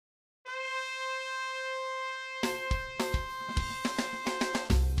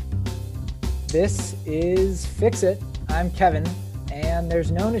This is Fix It. I'm Kevin, and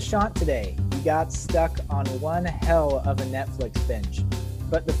there's no Nishant today. He got stuck on one hell of a Netflix binge,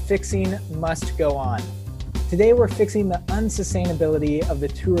 but the fixing must go on. Today we're fixing the unsustainability of the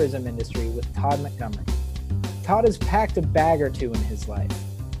tourism industry with Todd Montgomery. Todd has packed a bag or two in his life.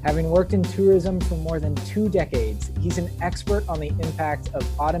 Having worked in tourism for more than 2 decades, he's an expert on the impact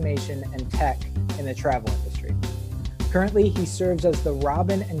of automation and tech in the travel industry. Currently, he serves as the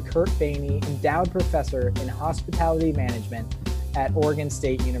Robin and Kurt Bainey Endowed Professor in Hospitality Management at Oregon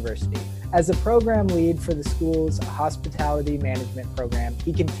State University. As the program lead for the school's hospitality management program,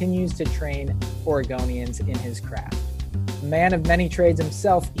 he continues to train Oregonians in his craft. A man of many trades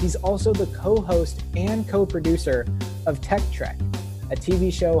himself, he's also the co-host and co-producer of Tech Trek, a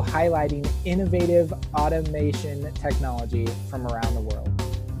TV show highlighting innovative automation technology from around the world.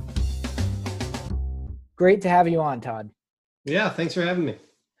 Great to have you on, Todd. Yeah, thanks for having me.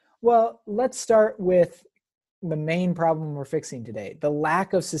 Well, let's start with the main problem we're fixing today, the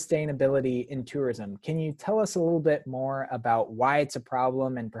lack of sustainability in tourism. Can you tell us a little bit more about why it's a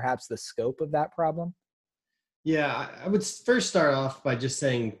problem and perhaps the scope of that problem? Yeah, I would first start off by just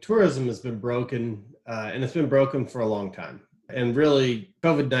saying tourism has been broken, and it's been broken for a long time. And really,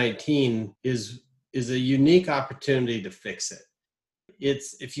 COVID-19 is a unique opportunity to fix it.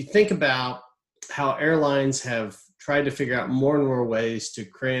 If you think about how airlines have tried to figure out more and more ways to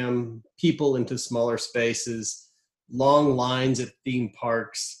cram people into smaller spaces, long lines at theme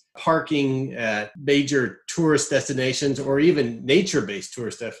parks, parking at major tourist destinations, or even nature-based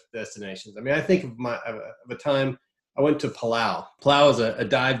tourist destinations. I mean, I think of a time I went to Palau. Palau is a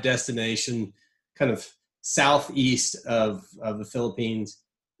dive destination, kind of southeast of the Philippines,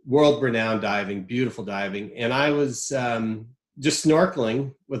 world-renowned diving, beautiful diving. And I was just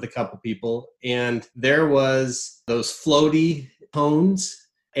snorkeling with a couple people, and there was those floaty cones,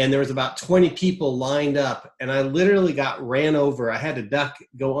 and there was about 20 people lined up, and I literally got ran over. I had to duck,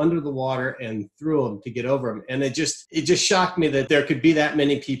 go under the water, and through them to get over them. And it just shocked me that there could be that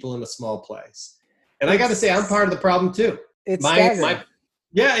many people in a small place. And I got to say, I'm part of the problem too. It's staggering.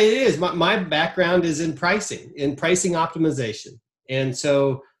 Yeah, it is. My background is in pricing optimization. And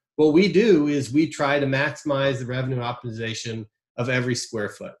so what we do is we try to maximize the revenue optimization of every square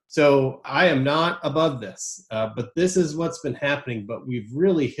foot. So I am not above this, but this is what's been happening. But we've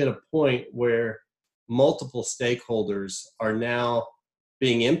really hit a point where multiple stakeholders are now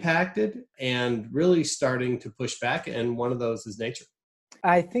being impacted and really starting to push back. And one of those is nature.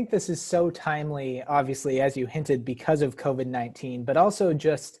 I think this is so timely, obviously, as you hinted, because of COVID-19, but also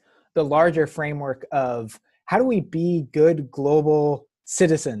just the larger framework of how do we be good global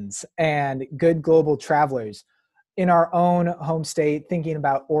citizens and good global travelers in our own home state. Thinking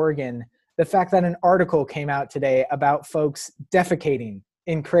about Oregon, the fact that an article came out today about folks defecating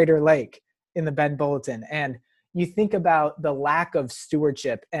in Crater Lake in the Bend Bulletin. And you think about the lack of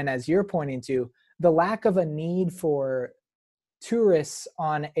stewardship, and as you're pointing to, the lack of a need for tourists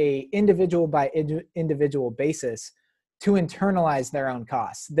on a individual by individual basis to internalize their own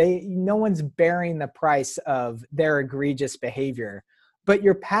costs. No one's bearing the price of their egregious behavior, but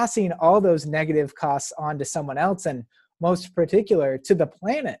you're passing all those negative costs on to someone else, and most particular to the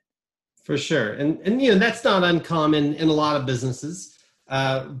planet. For sure. And that's not uncommon in a lot of businesses.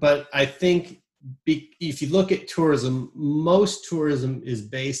 But I think if you look at tourism, most tourism is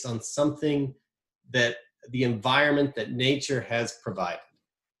based on something that the environment that nature has provided.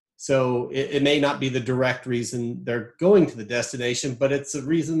 So it may not be the direct reason they're going to the destination, but it's the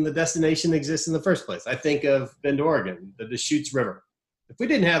reason the destination exists in the first place. I think of Bend, Oregon, the Deschutes River. If we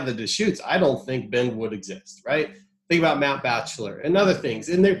didn't have the Deschutes, I don't think Bend would exist, right? Think about Mount Bachelor and other things.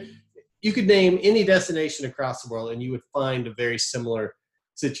 And there, you could name any destination across the world and you would find a very similar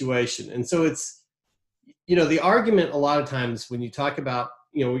situation. And so it's, the argument a lot of times when you talk about,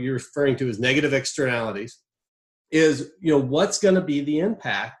 what you're referring to as negative externalities is, what's going to be the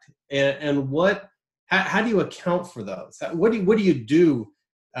impact and how do you account for those? What do you do?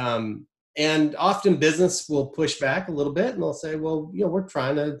 And often business will push back a little bit and they'll say, well, we're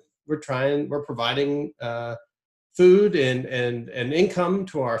providing food and income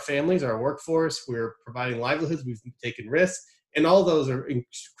to our families, our workforce. We're providing livelihoods. We've taken risks, and all those are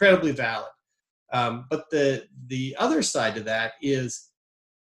incredibly valid. But the other side to that is,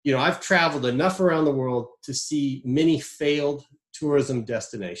 I've traveled enough around the world to see many failed tourism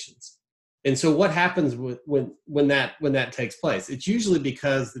destinations. And so what happens when that takes place? It's usually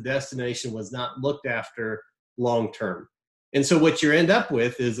because the destination was not looked after long-term. And so what you end up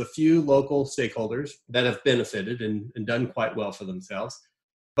with is a few local stakeholders that have benefited and done quite well for themselves.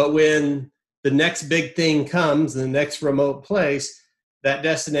 But when the next big thing comes, the next remote place, that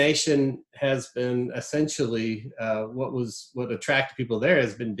destination has been essentially what attracted people there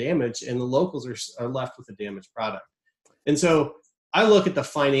has been damaged, and the locals are left with a damaged product. And so I look at the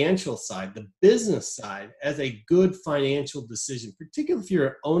financial side, the business side, as a good financial decision, particularly if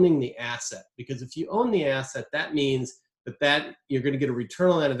you're owning the asset. Because if you own the asset, that means that you're going to get a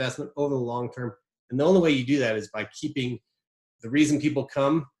return on that investment over the long term. And the only way you do that is by keeping the reason people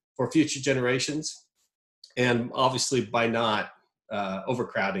come for future generations, and obviously by not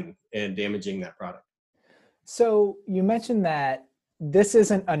overcrowding and damaging that product. So you mentioned that this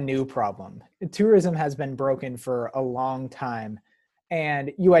isn't a new problem. Tourism has been broken for a long time.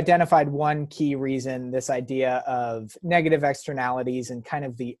 And you identified one key reason, this idea of negative externalities and kind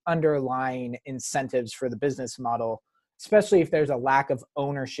of the underlying incentives for the business model, especially if there's a lack of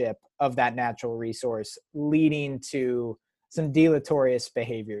ownership of that natural resource, leading to some deleterious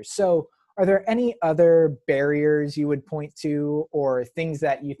behaviors. So are there any other barriers you would point to, or things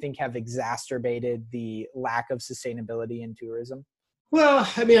that you think have exacerbated the lack of sustainability in tourism? Well,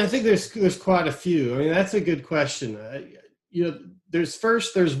 I mean, I think there's quite a few. I mean, that's a good question.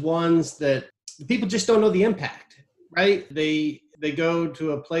 There's ones that people just don't know the impact, right? They go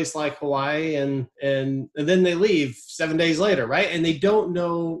to a place like Hawaii and then they leave 7 days later, right? And they don't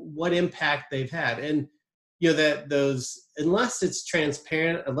know what impact they've had. And that those, unless it's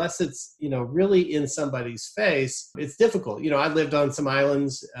transparent, unless it's really in somebody's face, it's difficult. I lived on some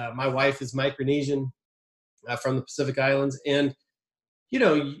islands. My wife is Micronesian, from the Pacific Islands, and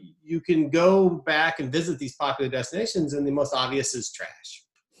you can go back and visit these popular destinations, and the most obvious is trash,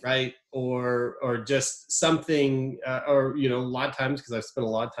 right? Or just something, or a lot of times, because I've spent a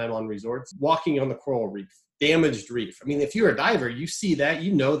lot of time on resorts, walking on the coral reef, damaged reef. I mean, if you're a diver, you see that,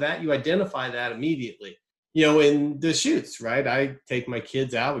 that, you identify that immediately. In the shoots, right? I take my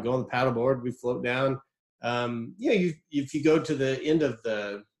kids out, we go on the paddleboard, we float down. If you go to the end of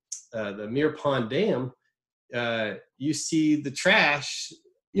the Mere Pond Dam, you see the trash,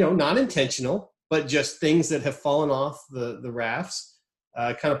 not intentional, but just things that have fallen off the rafts,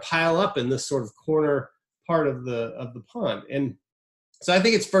 kind of pile up in this sort of corner part of the pond. And so I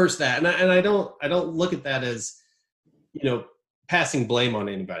think it's first that, and I don't look at that as, passing blame on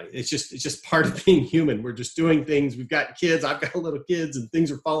anybody. It's just part of being human. We're just doing things. We've got kids. I've got little kids, and things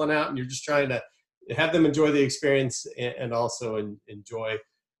are falling out, and you're just trying to have them enjoy the experience and also enjoy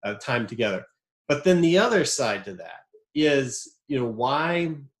time together. But then the other side to that is,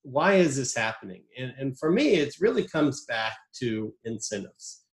 why is this happening? And for me, it really comes back to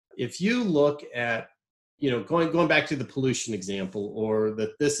incentives. If you look at, going back to the pollution example, or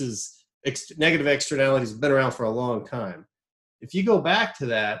that this is negative externalities have been around for a long time. If you go back to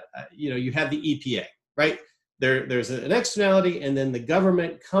that, you have the EPA, right? There's an externality, and then the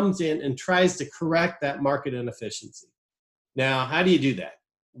government comes in and tries to correct that market inefficiency. Now, how do you do that?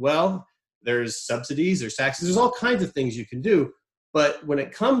 Well, there's subsidies, there's taxes, there's all kinds of things you can do. But when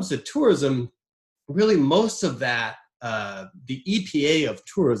it comes to tourism, really most of that, the EPA of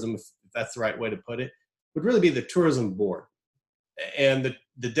tourism, if that's the right way to put it, would really be the tourism board. And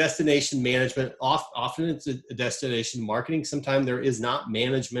the destination management, often it's a destination marketing. Sometimes there is not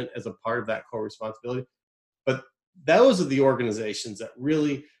management as a part of that core responsibility. But those are the organizations that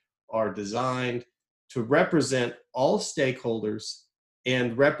really are designed to represent all stakeholders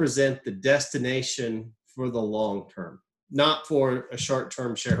and represent the destination for the long term, not for a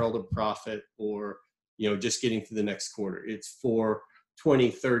short-term shareholder profit or, just getting through the next quarter. It's for 20,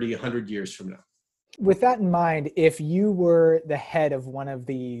 30, 100 years from now. With that in mind, if you were the head of one of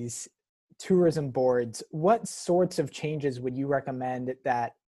these tourism boards, what sorts of changes would you recommend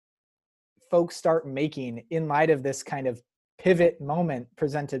that folks start making in light of this kind of pivot moment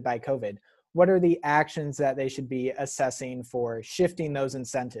presented by COVID? What are the actions that they should be assessing for shifting those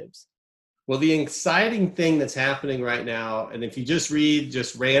incentives? Well, the exciting thing that's happening right now, and if you just read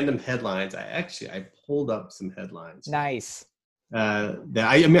just random headlines, I pulled up some headlines. Nice. I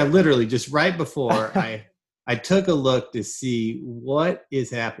literally just right before I took a look to see what is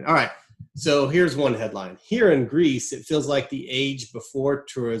happening. All right. So here's one headline. Here in Greece, it feels like the age before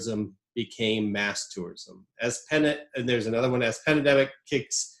tourism became mass tourism. And there's another one, as pandemic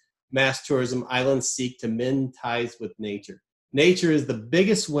kicks mass tourism, islands seek to mend ties with nature. Nature is the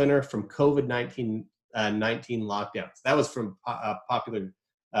biggest winner from COVID-19 lockdowns. That was from Popular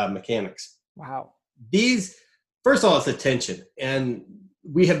Mechanics. Wow. First of all, it's attention. And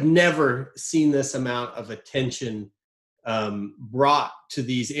we have never seen this amount of attention brought to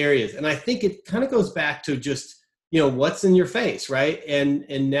these areas. And I think it kind of goes back to just, what's in your face, right?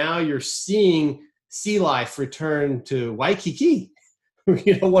 And now you're seeing sea life return to Waikiki,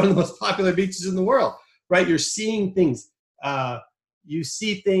 one of the most popular beaches in the world, right? You're seeing things. you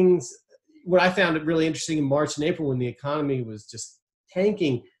see things. What I found it really interesting in March and April when the economy was just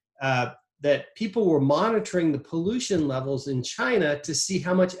tanking, that people were monitoring the pollution levels in China to see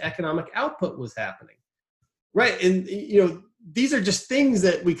how much economic output was happening. Right. And, these are just things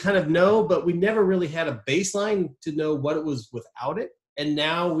that we kind of know, but we never really had a baseline to know what it was without it. And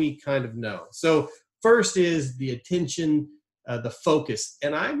now we kind of know. So first is the attention, the focus,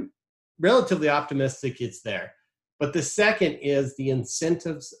 and I'm relatively optimistic it's there. But the second is the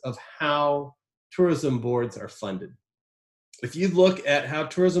incentives of how tourism boards are funded. If you look at how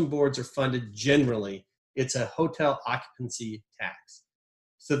tourism boards are funded generally, it's a hotel occupancy tax.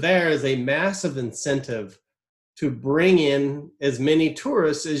 So there is a massive incentive to bring in as many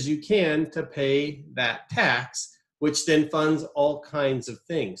tourists as you can to pay that tax, which then funds all kinds of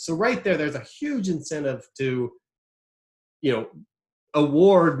things. So right there's a huge incentive to,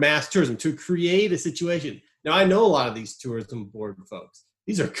 award mass tourism, to create a situation. Now, I know a lot of these tourism board folks.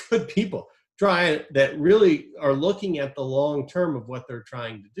 These are good people that really are looking at the long term of what they're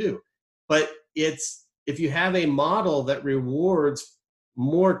trying to do. But if you have a model that rewards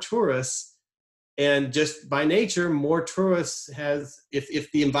more tourists, and just by nature, more tourists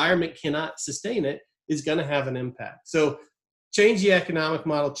if the environment cannot sustain it, is going to have an impact. So change the economic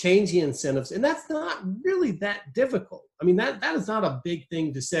model, change the incentives. And that's not really that difficult. I mean, that is not a big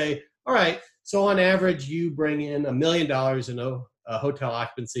thing to say, all right, so on average, you bring in $1 million in a hotel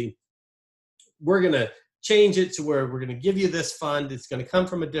occupancy. We're going to change it to where we're going to give you this fund. It's going to come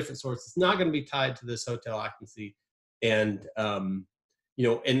from a different source. It's not going to be tied to this hotel occupancy. And, and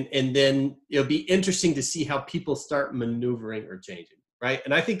then it'll be interesting to see how people start maneuvering or changing, right?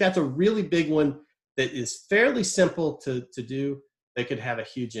 And I think that's a really big one that is fairly simple to do that could have a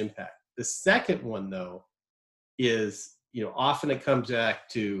huge impact. The second one, though, is, often it comes back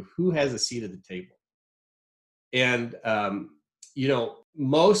to who has a seat at the table. And,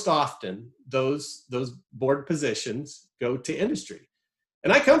 most often those board positions go to industry.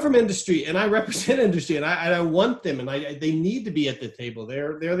 And I come from industry and I represent industry and I want them and they need to be at the table.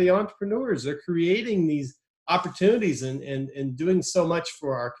 They're the entrepreneurs. They're creating these opportunities and doing so much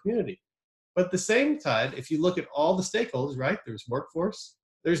for our community. But at the same time, if you look at all the stakeholders, right, there's workforce,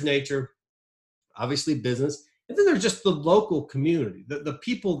 there's nature, obviously business, and then there's just the local community, the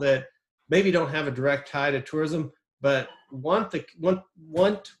people that maybe don't have a direct tie to tourism, but want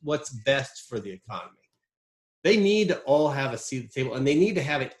what's best for the economy. They need to all have a seat at the table, and they need to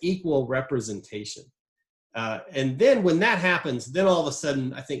have an equal representation. And then when that happens, then all of a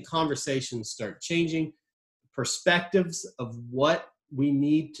sudden, I think conversations start changing, perspectives of what we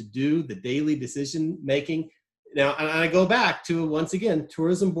need to do, the daily decision making. Now, and I go back to, once again,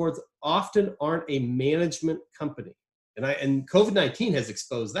 tourism boards often aren't a management company. And COVID-19 has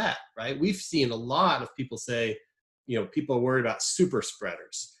exposed that, right? We've seen a lot of people say, people are worried about super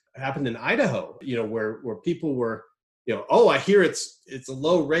spreaders. It happened in Idaho, where people were, oh, I hear it's a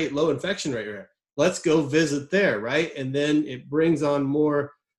low infection rate. Let's go visit there, right? And then it brings on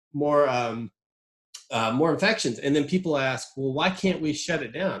more infections. And then people ask, well, why can't we shut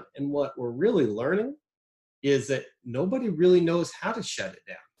it down? And what we're really learning is that nobody really knows how to shut it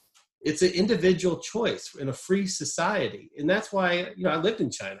down. It's an individual choice in a free society. And that's why, I lived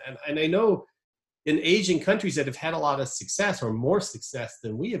in China and I know in Asian countries that have had a lot of success or more success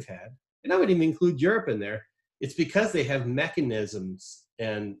than we have had, and I would even include Europe in there, it's because they have mechanisms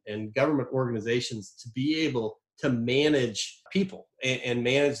and government organizations to be able to manage people and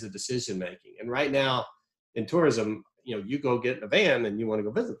manage the decision making. And right now in tourism, you go get in a van and you want to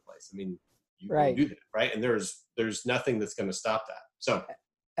go visit the place. I mean, you can do that, right? And there's nothing that's going to stop that. So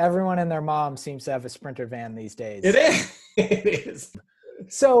everyone and their mom seems to have a Sprinter van these days. It is. It is.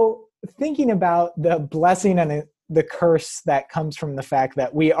 So thinking about the blessing and the curse that comes from the fact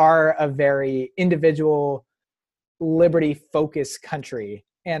that we are a very individual, liberty-focused country,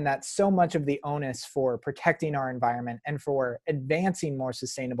 and that so much of the onus for protecting our environment and for advancing more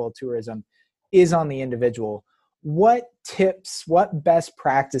sustainable tourism is on the individual. What tips, what best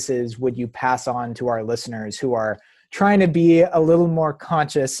practices would you pass on to our listeners who are trying to be a little more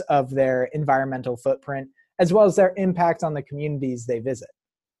conscious of their environmental footprint, as well as their impact on the communities they visit?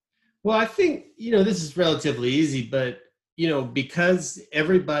 Well, I think, this is relatively easy, but, because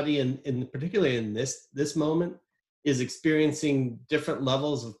everybody in particularly in this moment is experiencing different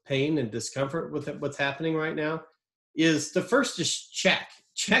levels of pain and discomfort with what's happening right now, is to first just check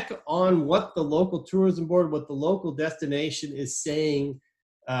on what the local tourism board, what the local destination is saying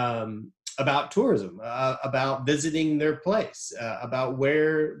about tourism, about visiting their place, about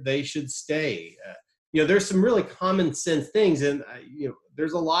where they should stay. There's some really common sense things. And,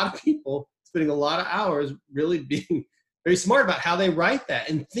 there's a lot of people spending a lot of hours really being very smart about how they write that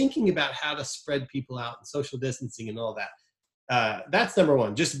and thinking about how to spread people out and social distancing and all that. That's number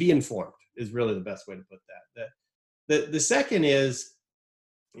one. Just be informed is really the best way to put that. The second is,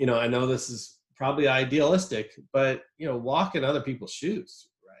 I know this is probably idealistic, but, walk in other people's shoes,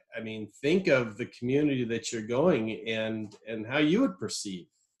 right? I mean, think of the community that you're going and how you would perceive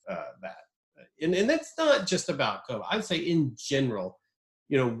that. And that's not just about COVID. I'd say in general,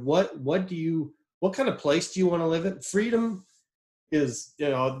 what kind of place do you want to live in? Freedom is,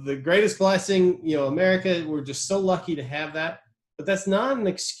 the greatest blessing. America, we're just so lucky to have that. But that's not an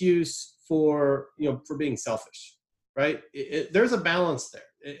excuse for being selfish, right? There's a balance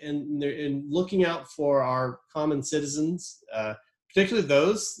there, and looking out for our common citizens, particularly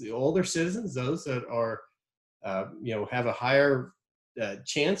the older citizens, those that are, have a higher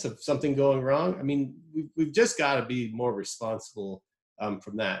chance of something going wrong. I mean, we've just got to be more responsible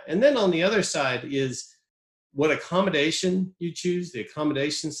from that. And then on the other side is what accommodation you choose, the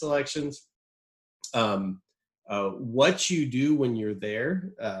accommodation selections, what you do when you're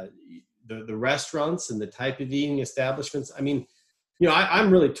there, the restaurants and the type of eating establishments. I mean,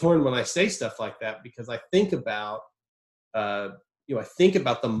 I'm really torn when I say stuff like that, because I think about,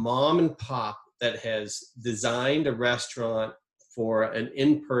 the mom and pop that has designed a restaurant for an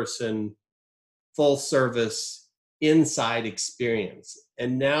in-person, full-service, inside experience.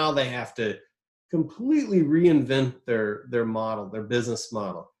 And now they have to completely reinvent their model, their business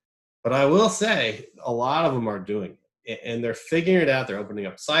model. But I will say a lot of them are doing it, and they're figuring it out. They're opening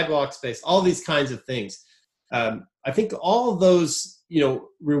up sidewalk space, all these kinds of things. I think all of those,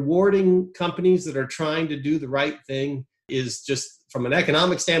 rewarding companies that are trying to do the right thing is just, from an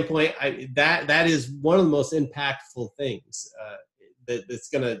economic standpoint, that is one of the most impactful things that's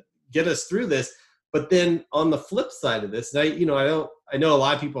going to get us through this. But then on the flip side of this, I know a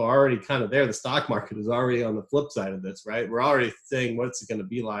lot of people are already kind of there. The stock market is already on the flip side of this, right? We're already saying what's it going to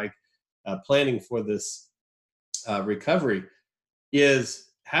be like, planning for this recovery.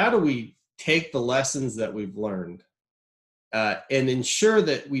 Is how do we take the lessons that we've learned and ensure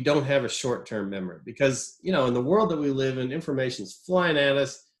that we don't have a short-term memory? Because, in the world that we live in, information is flying at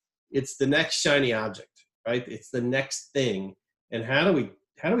us. It's the next shiny object, right? It's the next thing. And how do we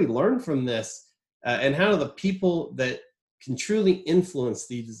learn from this? And how do the people that can truly influence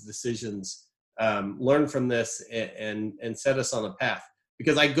these decisions learn from this and set us on a path?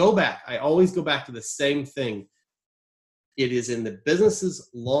 Because I always go back to the same thing. It is in the business's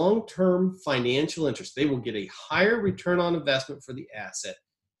long-term financial interest. They will get a higher return on investment for the asset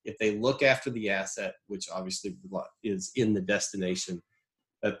if they look after the asset, which obviously is in the destination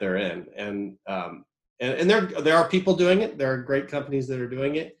that they're in. And there are people doing it. There are great companies that are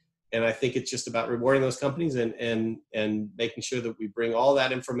doing it. And I think it's just about rewarding those companies and making sure that we bring all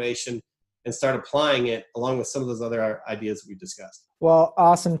that information and start applying it along with some of those other ideas that we discussed. Well,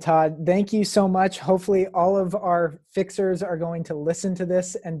 awesome, Todd. Thank you so much. Hopefully all of our fixers are going to listen to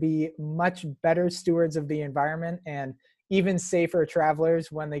this and be much better stewards of the environment and even safer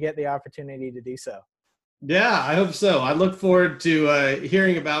travelers when they get the opportunity to do so. Yeah, I hope so. I look forward to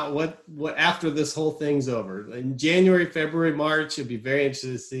hearing about what after this whole thing's over. In January, February, March, it'll be very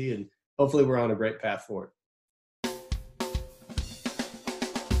interesting to see, and hopefully we're on a great path forward.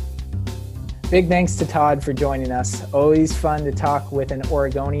 Big thanks to Todd for joining us. Always fun to talk with an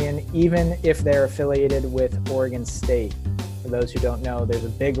Oregonian, even if they're affiliated with Oregon State. For those who don't know, there's a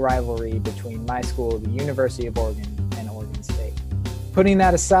big rivalry between my school, the University of Oregon, and Oregon State. Putting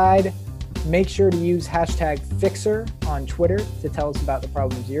that aside, make sure to use #Fixer on Twitter to tell us about the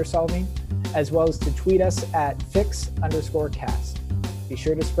problems you're solving, as well as to tweet us at @fix_cast. Be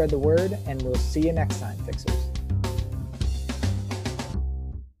sure to spread the word, and we'll see you next time, Fixers.